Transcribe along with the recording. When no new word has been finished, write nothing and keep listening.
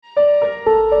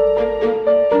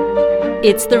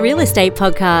It's the Real Estate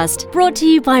Podcast, brought to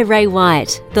you by Ray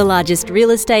White, the largest real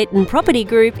estate and property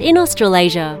group in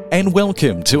Australasia. And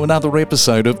welcome to another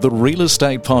episode of the Real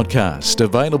Estate Podcast,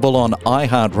 available on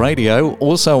iHeartRadio,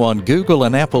 also on Google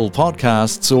and Apple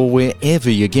Podcasts, or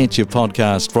wherever you get your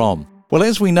podcast from. Well,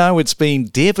 as we know, it's been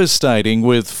devastating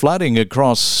with flooding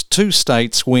across two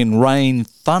states when rain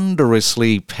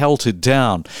thunderously pelted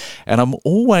down. And I'm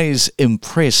always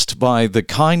impressed by the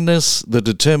kindness, the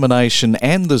determination,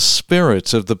 and the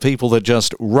spirit of the people that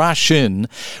just rush in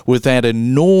with that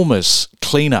enormous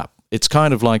cleanup. It's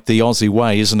kind of like the Aussie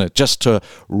way, isn't it? Just to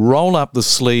roll up the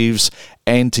sleeves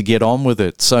and to get on with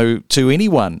it. So to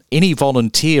anyone, any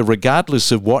volunteer,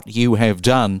 regardless of what you have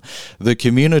done, the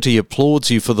community applauds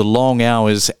you for the long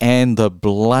hours and the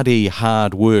bloody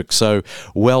hard work. So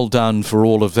well done for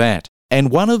all of that. And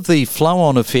one of the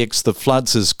flow-on effects the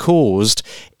floods has caused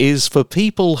is for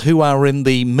people who are in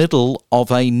the middle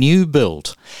of a new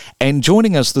build. And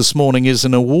joining us this morning is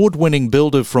an award-winning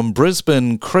builder from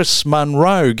Brisbane, Chris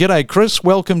Munro. G'day, Chris.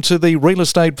 Welcome to the Real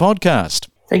Estate Podcast.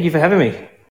 Thank you for having me.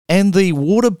 And the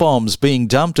water bombs being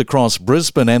dumped across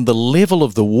Brisbane and the level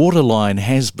of the waterline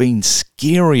has been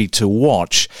scary to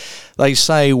watch. They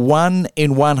say 1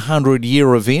 in 100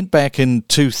 year event back in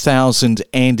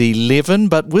 2011,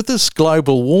 but with this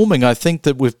global warming, I think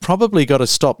that we've probably got to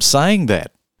stop saying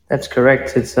that. That's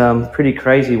correct. It's pretty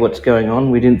crazy what's going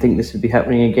on. We didn't think this would be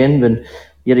happening again, but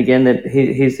yet again,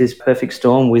 here's this perfect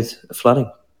storm with flooding.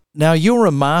 Now, you're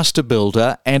a master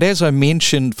builder, and as I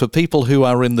mentioned, for people who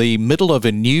are in the middle of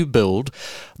a new build,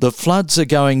 the floods are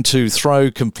going to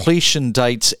throw completion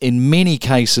dates in many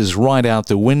cases right out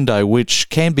the window, which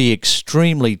can be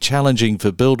extremely challenging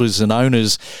for builders and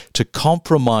owners to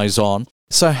compromise on.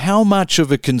 So how much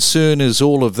of a concern is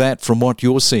all of that from what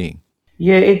you're seeing?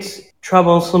 Yeah, it's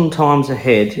troublesome times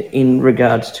ahead in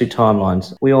regards to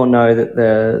timelines. We all know that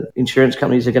the insurance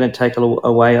companies are going to take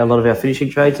away a lot of our finishing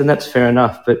trades, and that's fair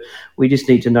enough, but we just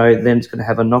need to know then it's going to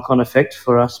have a knock-on effect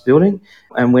for us building,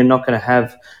 and we're not going to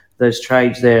have those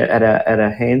trades there at our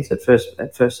hands at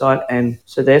first sight, and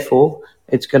so therefore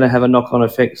it's going to have a knock-on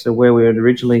effect. So where we were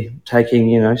originally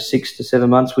taking 6 to 7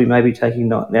 months, we may be taking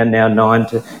now 9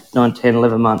 to 10,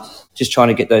 11 months just trying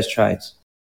to get those trades.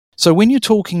 So when you're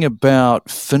talking about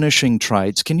finishing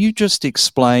trades, can you just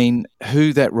explain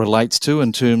who that relates to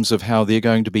in terms of how they're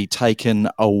going to be taken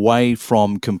away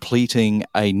from completing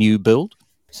a new build?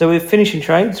 So with finishing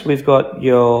trades, we've got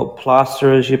your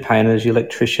plasterers, your painters, your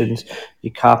electricians,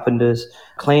 your carpenters,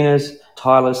 cleaners,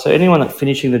 tilers. So anyone that's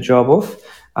finishing the job off,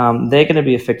 they're going to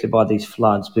be affected by these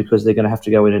floods because they're going to have to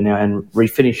go in and now and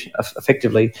refinish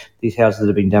effectively these houses that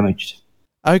have been damaged.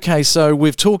 Okay, so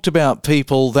we've talked about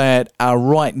people that are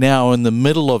right now in the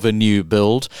middle of a new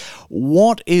build.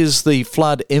 What is the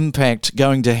flood impact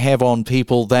going to have on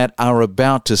people that are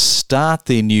about to start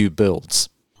their new builds?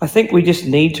 I think we just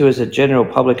need to, as a general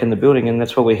public in the building, and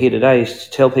that's what we're here today, is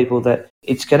to tell people that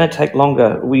it's going to take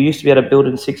longer. We used to be able to build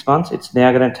in 6 months. It's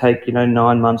now going to take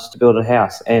 9 months to build a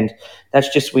house. And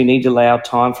that's just, we need to allow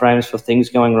time frames for things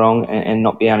going wrong and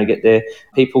not be able to get there.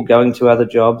 People going to other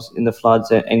jobs in the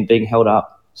floods and being held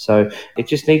up. So it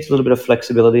just needs a little bit of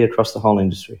flexibility across the whole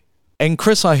industry. And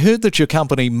Chris, I heard that your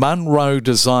company, Munro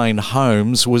Design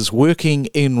Homes, was working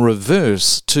in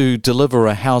reverse to deliver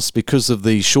a house because of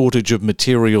the shortage of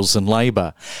materials and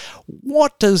labour.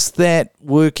 What does that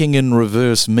working in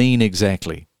reverse mean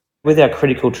exactly? With our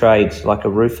critical trades, like a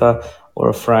roofer or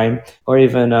a frame, or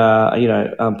even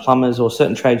plumbers or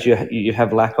certain trades you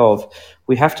have lack of,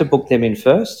 we have to book them in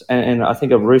first. And I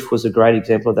think a roof was a great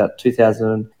example of that.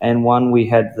 2001, we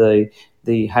had the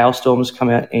hailstorms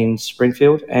come out in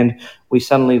Springfield and we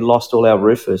suddenly lost all our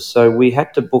roofers. So we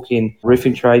had to book in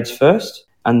roofing trades first,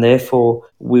 and therefore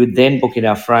we would then book in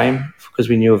our frame because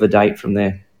we knew of a date from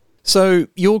there. So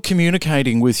you're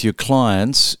communicating with your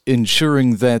clients,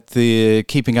 ensuring that they're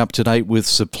keeping up to date with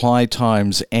supply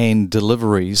times and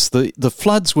deliveries. The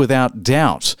floods, without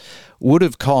doubt, would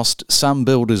have cost some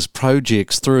builders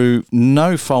projects through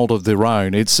no fault of their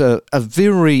own. It's a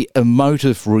very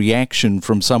emotive reaction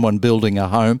from someone building a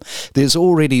home. There's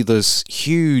already this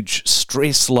huge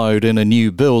stress load in a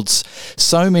new build.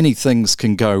 So many things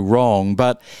can go wrong,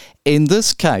 but in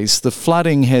this case, the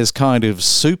flooding has kind of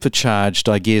supercharged,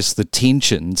 I guess, the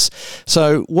tensions.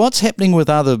 So what's happening with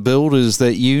other builders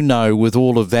that you know with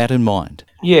all of that in mind?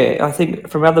 Yeah, I think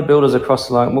from other builders across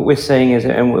the line, what we're seeing is,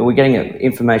 and we're getting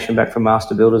information back from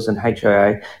master builders and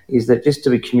HIA, is that just to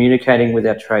be communicating with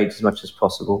our trades as much as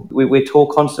possible. We're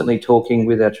constantly talking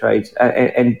with our trades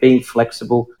and being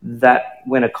flexible, that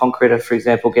when a concreter, for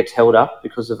example, gets held up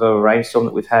because of a rainstorm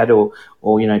that we've had or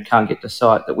can't get to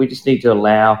site, that we just need to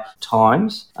allow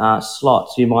times,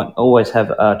 slots. You might always have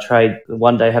a trade,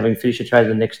 one day having finished a trade,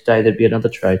 the next day there'd be another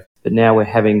trade. But now we're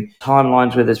having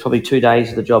timelines where there's probably 2 days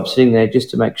of the job sitting there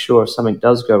just to make sure if something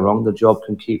does go wrong, the job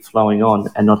can keep flowing on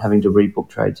and not having to rebook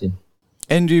trades in.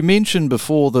 And you mentioned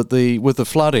before that with the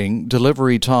flooding,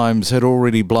 delivery times had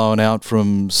already blown out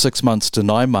from 6 months to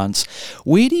 9 months.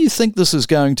 Where do you think this is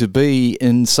going to be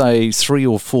in, say, 3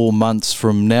 or 4 months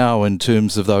from now in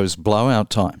terms of those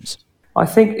blowout times? I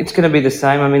think it's going to be the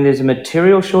same. I mean, there's a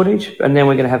material shortage, and then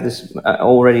we're going to have this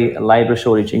already labour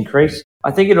shortage increase. I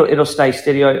think it'll stay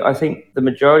steady. I think the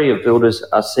majority of builders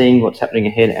are seeing what's happening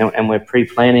ahead, and we're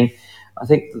pre-planning. I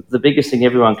think the biggest thing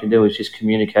everyone can do is just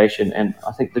communication, and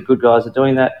I think the good guys are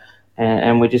doing that,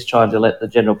 and we're just trying to let the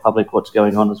general public what's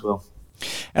going on as well.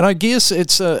 And I guess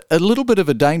it's a little bit of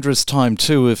a dangerous time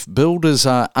too if builders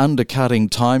are undercutting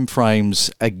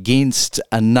timeframes against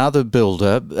another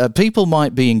builder. People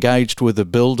might be engaged with a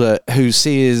builder who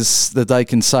says that they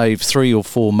can save 3 or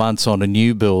 4 months on a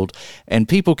new build, and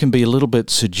people can be a little bit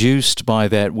seduced by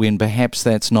that when perhaps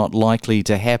that's not likely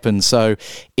to happen. So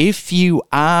if you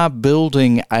are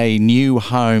building a new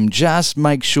home, just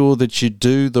make sure that you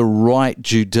do the right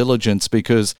due diligence,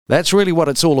 because that's really what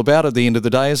it's all about at the end of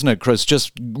the day, isn't it, Chris?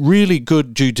 Just really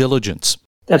good due diligence.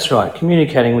 That's right.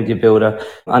 Communicating with your builder,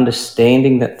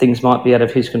 understanding that things might be out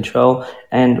of his control.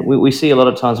 And we see a lot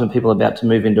of times when people are about to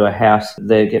move into a house,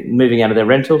 they're moving out of their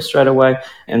rental straight away,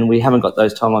 and we haven't got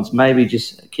those timelines. Maybe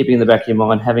just keeping in the back of your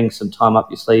mind, having some time up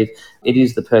your sleeve. It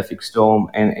is the perfect storm,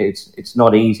 and it's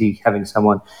not easy having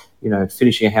someone,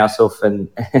 finishing a house off and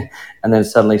and then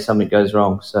suddenly something goes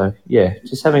wrong. So, yeah,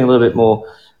 just having a little bit more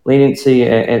leniency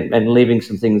and leaving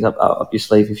some things up your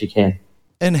sleeve if you can.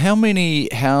 And how many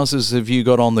houses have you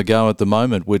got on the go at the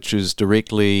moment which is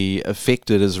directly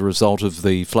affected as a result of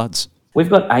the floods? We've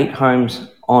got 8 homes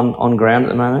on ground at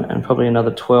the moment, and probably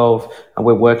another 12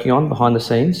 we're working on behind the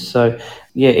scenes. So,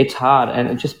 yeah, it's hard, and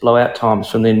it just blowout times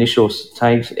from the initial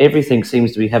stage. Everything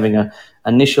seems to be having a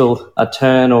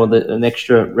turn or an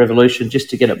extra revolution just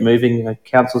to get it moving.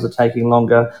 Councils are taking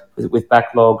longer with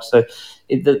backlogs. So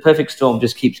the perfect storm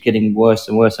just keeps getting worse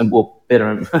and worse, and better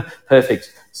and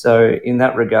perfect. So in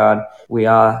that regard, we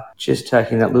are just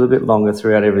taking that little bit longer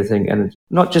throughout everything. And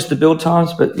not just the build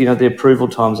times, but, the approval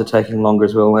times are taking longer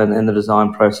as well, and the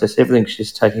design process. Everything's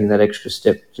just taking that extra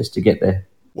step just to get there.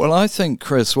 Well, I think,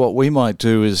 Chris, what we might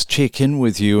do is check in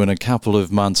with you in a couple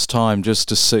of months' time just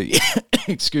to see,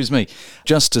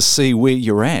 just to see where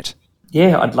you're at.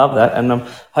 Yeah, I'd love that. And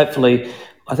hopefully,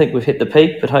 I think we've hit the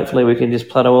peak, but hopefully we can just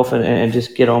plateau off and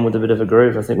just get on with a bit of a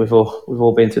groove. I think we've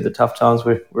all been through the tough times.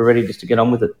 We're ready just to get on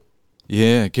with it.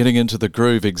 Yeah, getting into the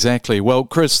groove, exactly. Well,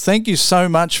 Chris, thank you so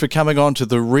much for coming on to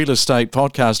the Real Estate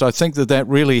Podcast. I think that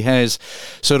really has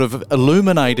sort of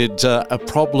illuminated a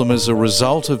problem as a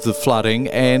result of the flooding,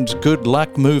 and good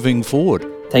luck moving forward.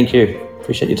 Thank you.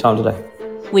 Appreciate your time today.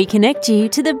 We connect you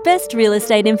to the best real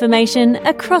estate information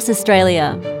across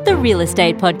Australia. The Real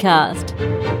Estate Podcast.